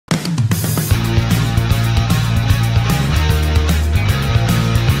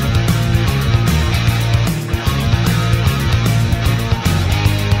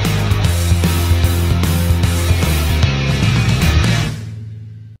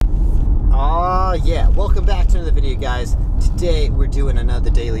Yeah, welcome back to another video, guys. Today we're doing another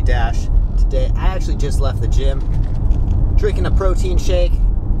daily dash. Today I actually just left the gym, drinking a protein shake,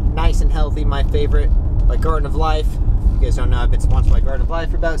 nice and healthy, my favorite, by Garden of Life. If you guys don't know, I've been sponsored by Garden of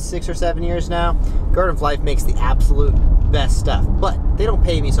Life for about 6 or 7 years now. Garden of Life makes the absolute best stuff, but they don't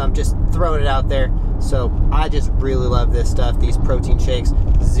pay me, so I'm just throwing it out there. So I just really love this stuff, these protein shakes.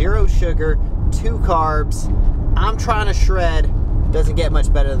 0 sugar, 2 carbs. I'm trying to shred. Doesn't get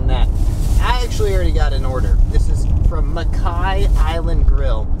much better than that. I actually already got an order. This is from Mackay Island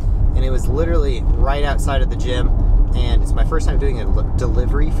Grill, and it was literally right outside of the gym, and it's my first time doing a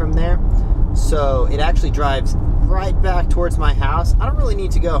delivery from there. So it actually drives right back towards my house. I don't really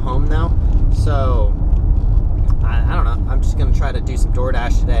need to go home though, so I don't know. I'm just gonna try to do some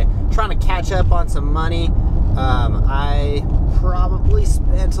DoorDash today. Trying to catch up on some money. I probably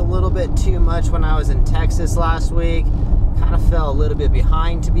spent a little bit too much when I was in Texas last week. Kind of fell a little bit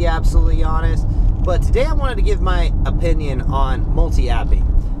behind, to be absolutely honest. But today I wanted to give my opinion on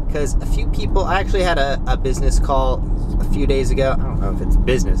multi-apping, because a few people, I actually had a business call a few days ago. I don't know if it's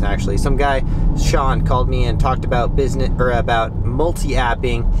business actually. Some guy, Sean, called me and talked about business, or about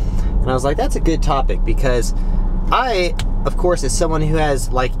multi-apping, and I was like, that's a good topic, because I, of course, as someone who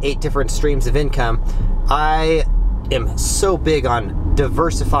has like 8 different streams of income, I am so big on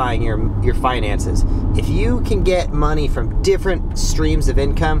diversifying your finances. If you can get money from different streams of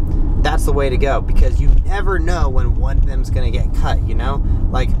income, that's the way to go, because you never know when one of them's gonna get cut, you know?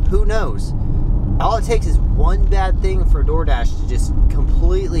 Like, who knows? All it takes is one bad thing for DoorDash to just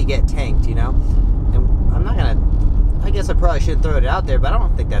completely get tanked, you know? And I'm not gonna, I guess I probably shouldn't throw it out there, but I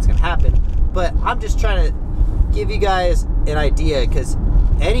don't think that's gonna happen. But I'm just trying to give you guys an idea, because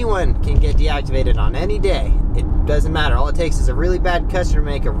anyone can get deactivated on any day. It doesn't matter. All it takes is a really bad customer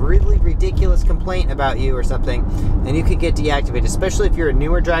make a really ridiculous complaint about you or something, and you could get deactivated. Especially if you're a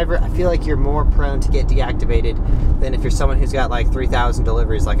newer driver, I feel like you're more prone to get deactivated than if you're someone who's got like 3,000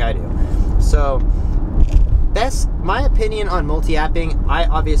 deliveries like I do. So that's my opinion on multi-apping. I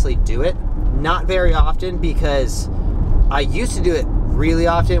obviously do it, not very often, because I used to do it really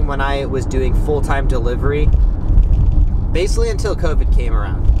often when I was doing full-time delivery, basically until COVID came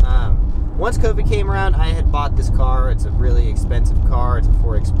around. Once COVID came around, I had bought this car. It's a really expensive car. It's a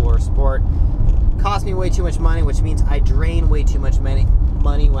Ford Explorer Sport. Cost me way too much money, which means I drain way too much money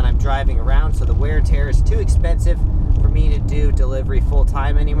when I'm driving around, so the wear and tear is too expensive for me to do delivery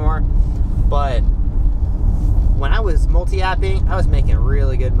full-time anymore. But when I was multi-apping, I was making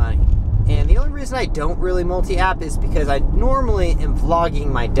really good money. And the only reason I don't really multi-app is because I normally am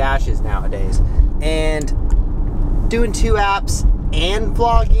vlogging my dashes nowadays. And doing 2 apps and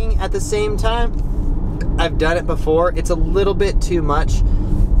vlogging at the same time, I've done it before. It's a little bit too much.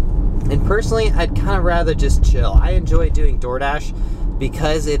 And personally, I'd kind of rather just chill. I enjoy doing DoorDash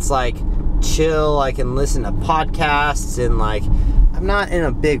because it's like chill. I can listen to podcasts, and like, I'm not in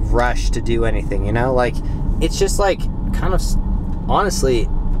a big rush to do anything, you know? Like, it's just like, kind of, honestly,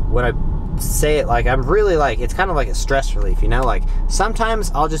 when I say it, like, I'm really like, it's kind of like a stress relief, you know? Like,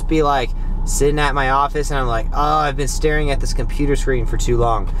 sometimes I'll just be like sitting at my office and I'm like, oh, I've been staring at this computer screen for too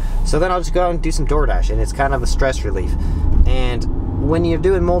long. So then I'll just go out and do some DoorDash, and it's kind of a stress relief. And when you're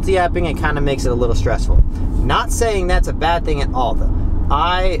doing multi-apping, it kind of makes it a little stressful. Not saying that's a bad thing at all, though.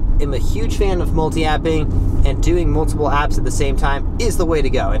 I am a huge fan of multi-apping, and doing multiple apps at the same time is the way to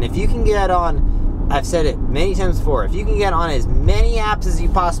go. And if you can get on, I've said it many times before, if you can get on as many apps as you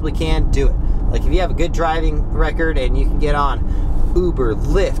possibly can, do it. Like, if you have a good driving record and you can get on Uber,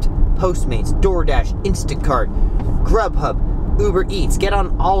 Lyft, Postmates, DoorDash, Instacart, Grubhub, Ubereats, get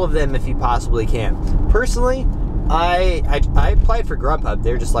on all of them if you possibly can. Personally, I applied for Grubhub.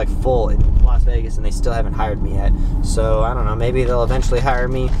 They're just like full in Las Vegas, and they still haven't hired me yet. So I don't know, maybe they'll eventually hire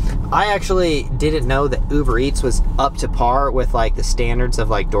me. I actually didn't know that Ubereats was up to par with like the standards of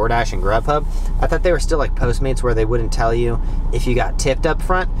like DoorDash and Grubhub. I thought they were still like Postmates, where they wouldn't tell you if you got tipped up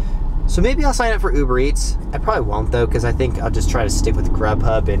front. So maybe I'll sign up for Ubereats. I probably won't though, because I think I'll just try to stick with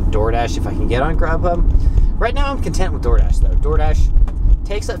Grubhub and DoorDash if I can get on Grubhub. Right now I'm content with DoorDash though. DoorDash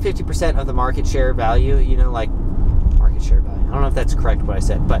takes up 50% of the market share value, you know, like market share value. I don't know if that's correct what I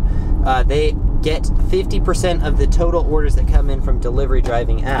said, but they get 50% of the total orders that come in from delivery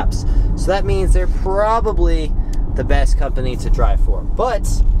driving apps. So that means they're probably the best company to drive for. But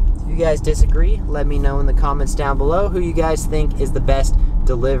if you guys disagree, let me know in the comments down below who you guys think is the best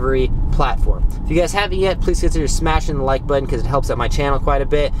delivery platform. If you guys haven't yet, please consider smashing the like button, because it helps out my channel quite a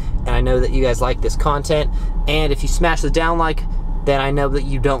bit, and I know that you guys like this content. And if you smash the down like, then I know that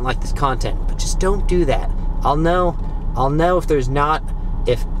you don't like this content. But just don't do that. I'll know if there's not,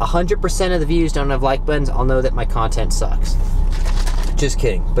 if 100% of the views don't have like buttons, I'll know that my content sucks. Just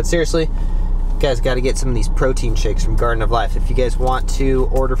kidding. But seriously, guys got to get some of these protein shakes from Garden of Life. If you guys want to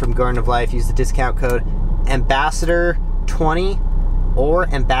order from Garden of Life, use the discount code Ambassador20 or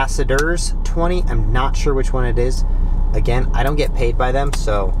Ambassadors20. I'm not sure which one it is. Again, I don't get paid by them,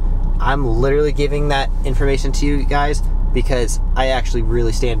 so I'm literally giving that information to you guys because I actually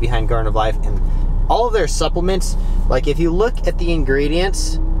really stand behind Garden of Life and all of their supplements. Like if you look at the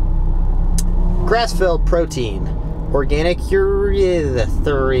ingredients, grass-fed protein, organic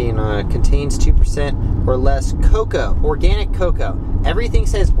urethane, contains 2% or less cocoa, organic cocoa. Everything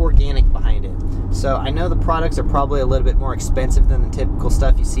says organic behind it. So I know the products are probably a little bit more expensive than the typical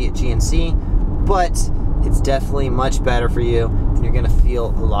stuff you see at GNC, but it's definitely much better for you and you're gonna feel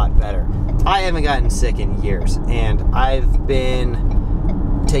a lot better. I haven't gotten sick in years and I've been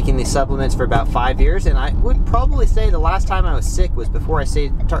taking these supplements for about 5 years, and I would probably say the last time I was sick was before I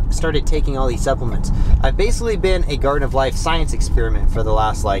started taking all these supplements. I've basically been a Garden of Life science experiment for the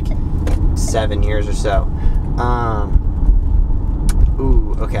last like 7 years or so.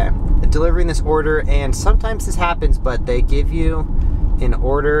 Okay. Delivering this order, and sometimes this happens, but they give you an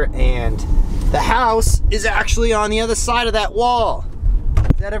order and the house is actually on the other side of that wall.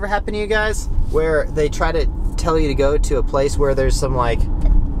 Did that ever happen to you guys? Where they try to tell you to go to a place where there's some like,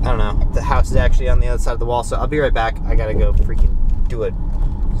 I don't know, the house is actually on the other side of the wall. So I'll be right back. I gotta go freaking do a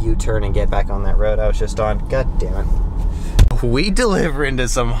U-turn and get back on that road I was just on. God damn it. We deliver into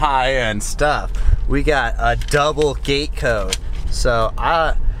some high-end stuff. We got a double gate code. So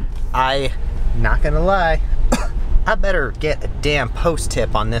I not gonna lie, I better get a damn post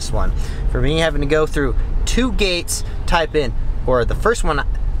tip on this one. For me having to go through 2 gates, type in, or the first one,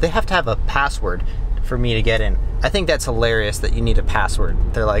 they have to have a password for me to get in. I think that's hilarious that you need a password.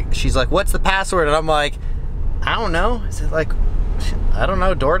 They're like, she's like, what's the password? And I'm like, I don't know. Is it like, I don't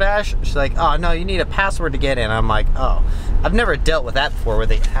know, DoorDash? She's like, oh no, you need a password to get in. I'm like, oh, I've never dealt with that before where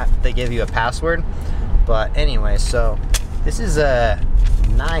they give you a password. But anyway, so this is a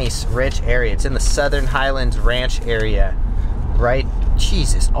nice, rich area. It's in the Southern Highlands Ranch area, right?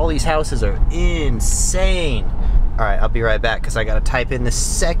 Jesus, all these houses are insane. All right, I'll be right back because I got to type in the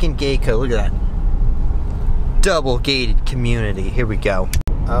second gate code. Look at that. Double gated community. Here we go.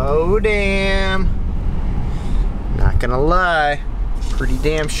 Oh, damn. Not gonna lie. Pretty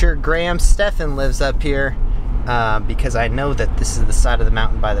damn sure Graham Stephan lives up here because I know that this is the side of the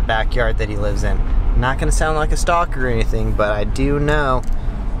mountain by the backyard that he lives in. Not gonna sound like a stalker or anything, but I do know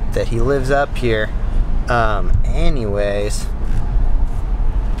that he lives up here. Anyways,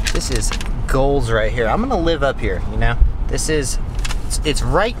 this is goals right here. I'm gonna live up here, you know? It's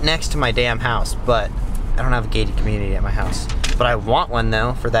right next to my damn house, but I don't have a gated community at my house. But I want one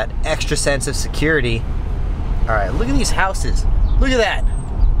though, for that extra sense of security. All right, look at these houses. Look at that.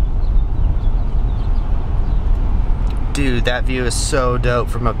 Dude, that view is so dope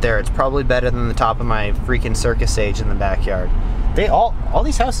from up there. It's probably better than the top of my freaking circus stage in the backyard. All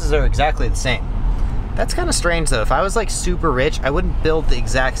these houses are exactly the same. That's kind of strange though. If I was like super rich, I wouldn't build the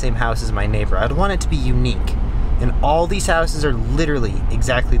exact same house as my neighbor. I'd want it to be unique. And all these houses are literally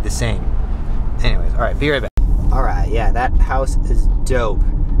exactly the same. Anyways, all right, be right back. All right, yeah, that house is dope.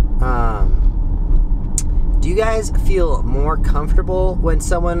 Do you guys feel more comfortable when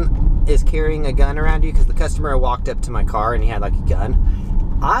someone is carrying a gun around you? Because the customer walked up to my car and he had like a gun.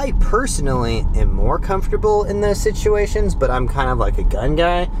 I personally am more comfortable in those situations, but I'm kind of like a gun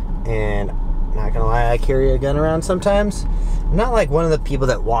guy, and not gonna lie, I carry a gun around sometimes. I'm not like one of the people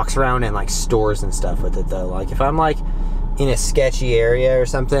that walks around in like stores and stuff with it though. Like if I'm like in a sketchy area or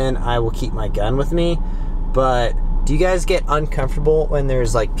something, I will keep my gun with me. But do you guys get uncomfortable when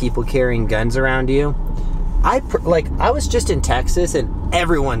there's like people carrying guns around you? I was just in Texas and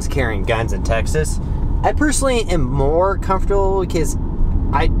everyone's carrying guns in Texas. I personally am more comfortable because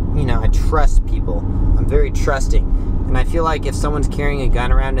I trust people. I'm very trusting. And I feel like if someone's carrying a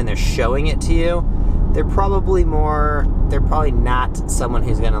gun around and they're showing it to you, they're probably not someone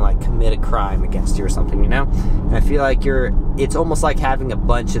who's gonna like commit a crime against you or something, you know? And I feel like it's almost like having a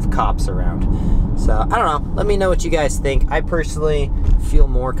bunch of cops around. So, I don't know. Let me know what you guys think. I personally feel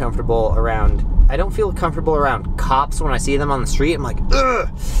more comfortable around, I don't feel comfortable around cops when I see them on the street. I'm like, ugh,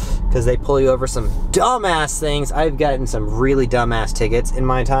 because they pull you over some dumbass things. I've gotten some really dumbass tickets in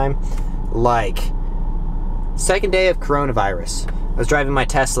my time. Like, second day of coronavirus. I was driving my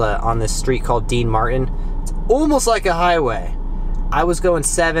Tesla on this street called Dean Martin. It's almost like a highway. I was going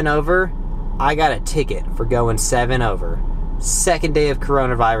 7 over. I got a ticket for going 7 over. Second day of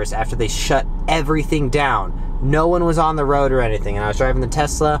coronavirus after they shut everything down. No one was on the road or anything, and I was driving the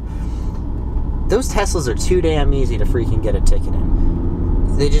Tesla. Those Teslas are too damn easy to freaking get a ticket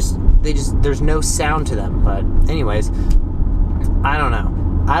in. There's no sound to them. But anyways, I don't know.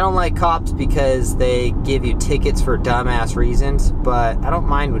 I don't like cops because they give you tickets for dumbass reasons, but I don't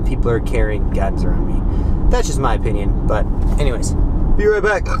mind when people are carrying guns around me. That's just my opinion, but anyways, be right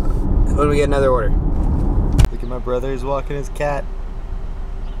back when we get another order. Look at my brother, he's walking his cat.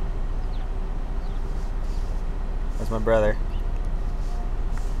 That's my brother.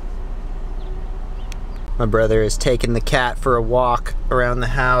 My brother is taking the cat for a walk around the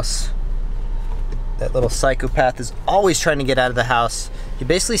house. That little psychopath is always trying to get out of the house. He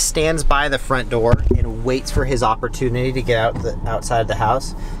basically stands by the front door and waits for his opportunity to get outside the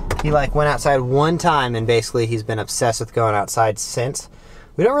house. He like went outside one time and basically he's been obsessed with going outside since.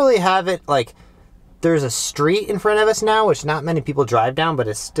 We don't really have it, like, there's a street in front of us now, which not many people drive down, but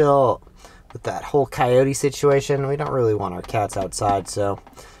it's still, with that whole coyote situation, we don't really want our cats outside, so.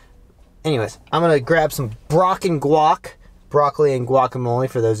 Anyways, I'm gonna grab some broccoli and guacamole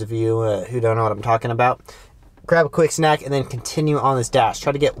for those of you who don't know what I'm talking about. Grab a quick snack and then continue on this dash.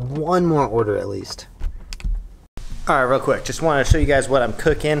 Try to get one more order at least. All right, real quick, just wanted to show you guys what I'm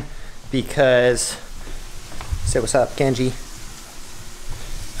cooking because, say what's up, Genji.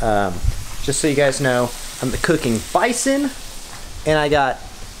 Just so you guys know, I'm cooking bison, and I got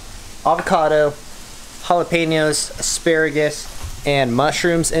avocado, jalapenos, asparagus, and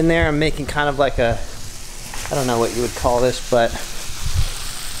mushrooms in there. I'm making kind of like a, I don't know what you would call this, but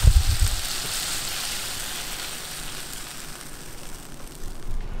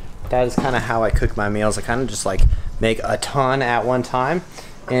that is kind of how I cook my meals. I kind of just like make a ton at one time.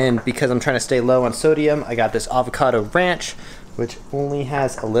 And because I'm trying to stay low on sodium, I got this avocado ranch, which only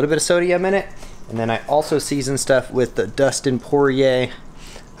has a little bit of sodium in it. And then I also season stuff with the Dustin Poirier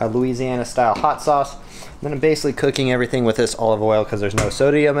Louisiana style hot sauce. And then I'm basically cooking everything with this olive oil because there's no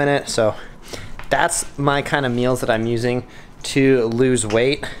sodium in it. So that's my kind of meals that I'm using to lose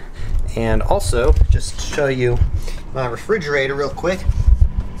weight. And also, just to show you my refrigerator real quick,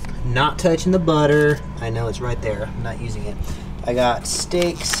 not touching the butter. I know it's right there, I'm not using it. I got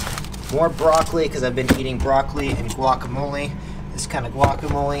steaks, more broccoli because I've been eating broccoli and guacamole. This kind of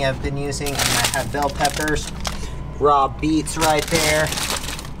guacamole I've been using, and I have bell peppers, raw beets right there,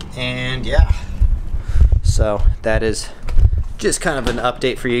 and yeah. So that is just kind of an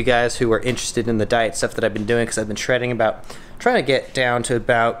update for you guys who are interested in the diet stuff that I've been doing, because I've been shredding about, trying to get down to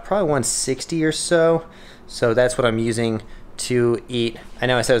about probably 160 or so. So that's what I'm using to eat. I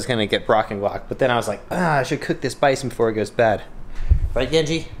know I said I was gonna get broccoli and guac, but then I was like, I should cook this bison before it goes bad. Right,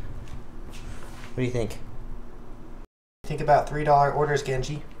 Genji? What do you think? Think about $3 orders,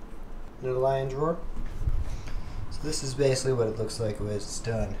 Genji? In the lion drawer? So this is basically what it looks like when it's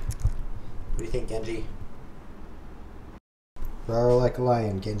done. What do you think, Genji? Roar like a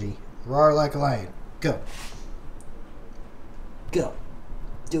lion, Genji. Roar like a lion. Go. Go.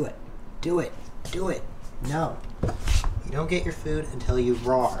 Do it. Do it. Do it. No. You don't get your food until you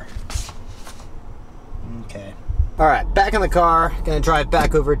roar. Okay. Alright, back in the car. Gonna drive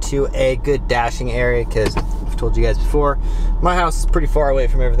back over to a good dashing area because I've told you guys before, my house is pretty far away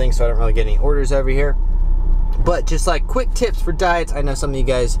from everything, so I don't really get any orders over here. But just like quick tips for diets. I know some of you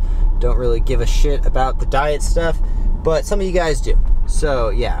guys don't really give a shit about the diet stuff, but some of you guys do. So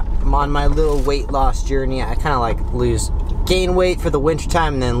yeah, I'm on my little weight loss journey. I kind of like gain weight for the winter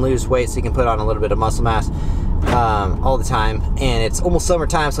time and then lose weight so you can put on a little bit of muscle mass all the time. And it's almost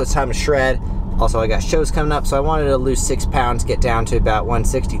summertime, so it's time to shred. Also, I got shows coming up, so I wanted to lose 6 pounds, get down to about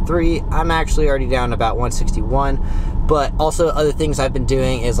 163. I'm actually already down to about 161. But also other things I've been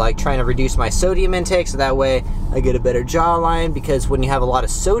doing is like trying to reduce my sodium intake, so that way I get a better jawline, because when you have a lot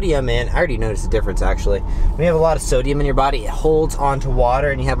of sodium in, I already noticed the difference actually. When you have a lot of sodium in your body, it holds onto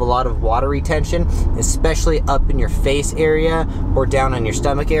water and you have a lot of water retention, especially up in your face area or down on your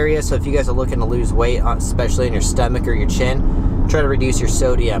stomach area. So if you guys are looking to lose weight, especially in your stomach or your chin, try to reduce your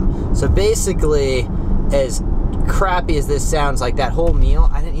sodium. So basically, as crappy as this sounds, like that whole meal,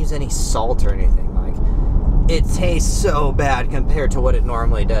 I didn't use any salt or anything. It tastes so bad compared to what it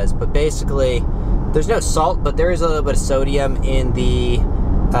normally does. But basically, there's no salt, but there is a little bit of sodium in the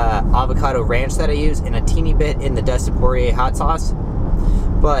avocado ranch that I use, and a teeny bit in the Dustin Poirier hot sauce.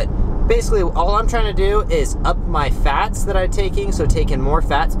 But basically, all I'm trying to do is up my fats that I'm taking, so taking more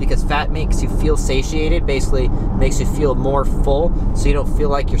fats, because fat makes you feel satiated, basically makes you feel more full, so you don't feel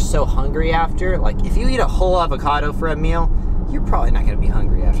like you're so hungry after. Like, if you eat a whole avocado for a meal, you're probably not going to be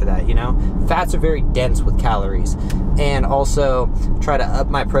hungry after that, you know? Fats are very dense with calories. And also try to up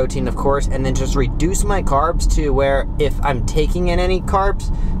my protein, of course, and then just reduce my carbs to where if I'm taking in any carbs,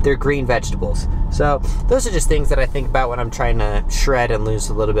 they're green vegetables. So those are just things that I think about when I'm trying to shred and lose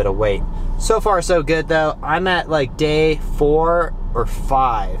a little bit of weight. So far, so good, though. I'm at like day 4 or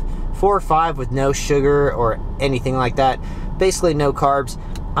 5. 4 or 5 with no sugar or anything like that. Basically no carbs.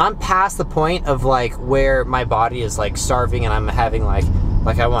 I'm past the point of like where my body is like starving and I'm having like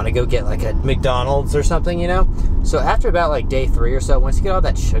I want to go get like a McDonald's or something, you know? So after about like day 3 or so, once you get all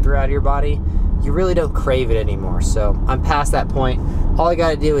that sugar out of your body, you really don't crave it anymore. So I'm past that point. All I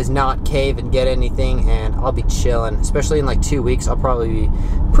gotta do is not cave and get anything, and I'll be chilling. Especially in like 2 weeks, I'll probably be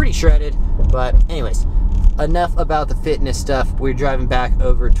pretty shredded. But anyways, enough about the fitness stuff. We're driving back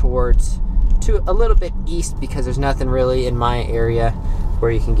over towards to a little bit east because there's nothing really in my area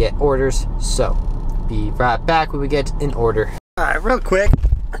where you can get orders. So be right back when we get an order. All right, real quick,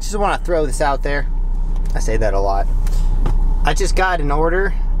 I just want to throw this out there. I say that a lot. I just got an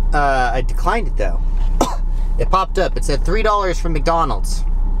order. I declined it though. It popped up. It said $3 from McDonald's.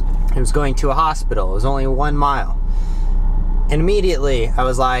 It was going to a hospital. It was only 1 mile. And immediately I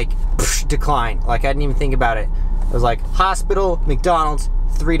was like, decline. Like I didn't even think about it. I was like, hospital, McDonald's,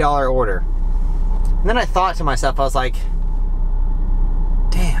 $3 order. And then I thought to myself, I was like,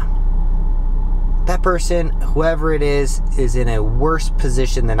 damn. That person, whoever it is in a worse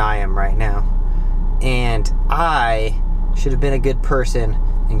position than I am right now. And I should have been a good person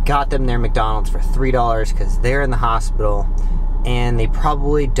and got them their McDonald's for $3 because they're in the hospital and they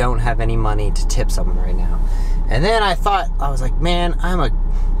probably don't have any money to tip someone right now. And then I thought, I was like, man, I'm a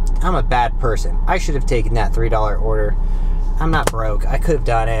bad person. I should have taken that $3 order. I'm not broke. I could have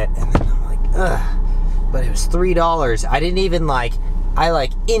done it. And then I'm like, ugh. But it was $3. I didn't even like, I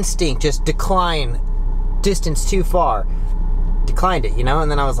like instinct just decline, distance too far. Declined it, you know?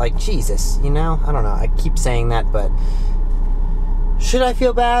 And then I was like, Jesus, you know? I don't know. I keep saying that, but should I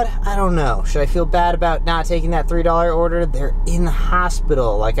feel bad? I don't know. Should I feel bad about not taking that $3 order? They're in the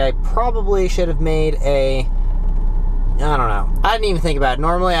hospital. Like, I probably should have made a, I don't know. I didn't even think about it.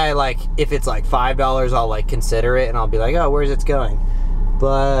 Normally, I like, if it's like $5, I'll like consider it and I'll be like, oh, where's it going?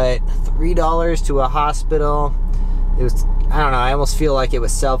 But $3 to a hospital, it was, I don't know. I almost feel like it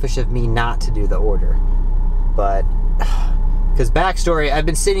was selfish of me not to do the order. But, because backstory, I've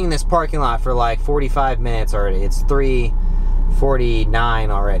been sitting in this parking lot for like 45 minutes already. It's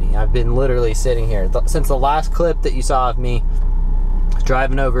 3:49 already. I've been literally sitting here since the last clip that you saw of me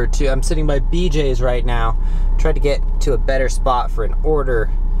driving over to, I'm sitting by BJ's right now, tried to get to a better spot for an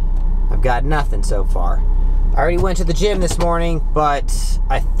order. I've got nothing so far. I already went to the gym this morning, but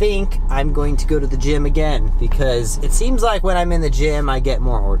I think I'm going to go to the gym again because it seems like when I'm in the gym, I get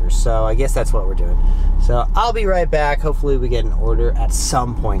more orders. So I guess that's what we're doing. So I'll be right back. Hopefully we get an order at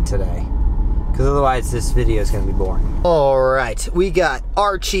some point today, because otherwise this video is going to be boring. All right, we got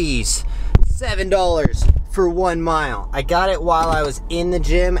Archie's, $7 for 1 mile. I got it while I was in the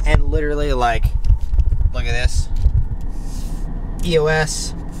gym and literally like, look at this.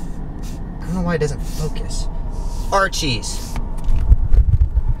 EOS. I don't know why it doesn't focus. Archie's.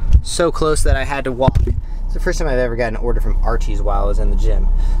 So close that I had to walk. It's the first time I've ever gotten an order from Archie's while I was in the gym.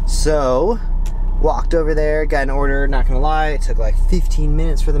 So, walked over there, got an order, not gonna lie, it took like 15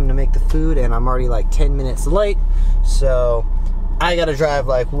 minutes for them to make the food and I'm already like 10 minutes late. So, I gotta drive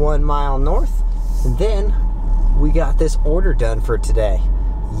like 1 mile north and then we got this order done for today.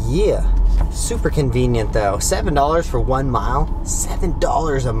 Yeah, super convenient though. $7 for 1 mile,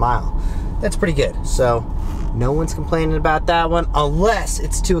 $7 a mile. That's pretty good. So no one's complaining about that one, unless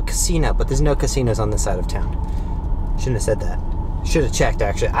it's to a casino, but there's no casinos on this side of town. Shouldn't have said that. Should have checked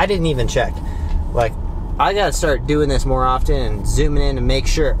actually. I didn't even check. Like, I gotta start doing this more often and zooming in and make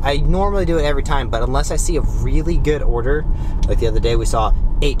sure. I normally do it every time, but unless I see a really good order, like the other day we saw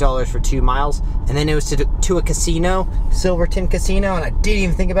 $8 for 2 miles, and then it was to a casino, Silverton Casino, and I didn't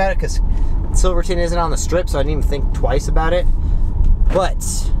even think about it because Silverton isn't on the strip, so I didn't even think twice about it. But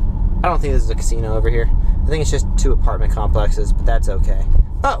I don't think this is a casino over here. I think it's just 2 apartment complexes, but that's okay.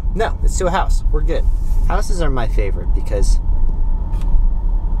 Oh, no, it's to a house. We're good. Houses are my favorite because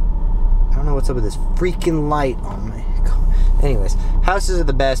I don't know what's up with this freaking light on my car. Anyways, houses are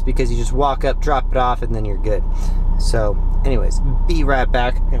the best because you just walk up, drop it off, and then you're good. So, anyways, be right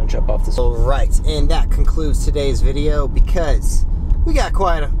back. I'm gonna jump off this. Alright, and that concludes today's video because we got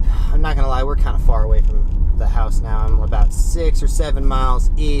quite a, I'm not gonna lie, we're kind of far away from the house now. I'm about 6 or 7 miles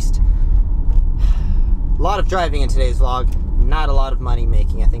east. A lot of driving in today's vlog, not a lot of money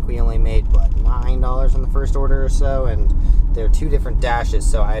making. I think we only made, what, $9 on the first order or so, and there are 2 different dashes,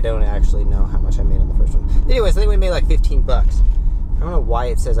 so I don't actually know how much I made on the first one. Anyways, I think we made like 15 bucks. I don't know why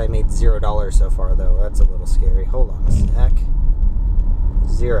it says I made $0 so far though. That's a little scary. Hold on a sec.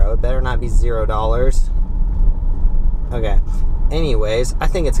 0. It better not be $0. Okay. Anyways, I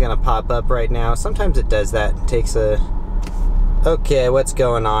think it's gonna pop up right now. Sometimes it does that. It takes a... Okay, what's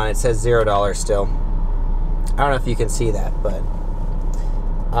going on? It says $0 still. I don't know if you can see that, but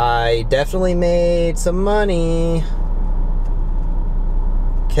I definitely made some money.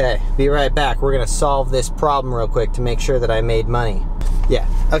 Okay, be right back. We're gonna solve this problem real quick to make sure that I made money. Yeah,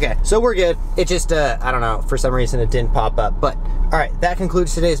 okay, so we're good. It just, I don't know, for some reason it didn't pop up. But, all right, that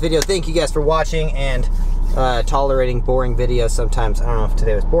concludes today's video. Thank you guys for watching and tolerating boring videos sometimes. I don't know if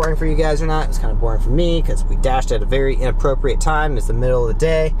today was boring for you guys or not. It was kind of boring for me because we dashed at a very inappropriate time. It's the middle of the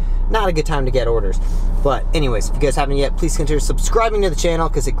day. Not a good time to get orders. But anyways, if you guys haven't yet, please consider subscribing to the channel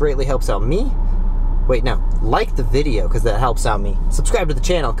because it greatly helps out me. Wait, no, like the video because that helps out me. Subscribe to the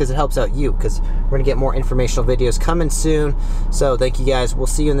channel because it helps out you, because we're gonna get more informational videos coming soon. So thank you guys. We'll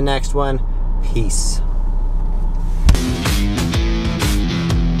see you in the next one. Peace.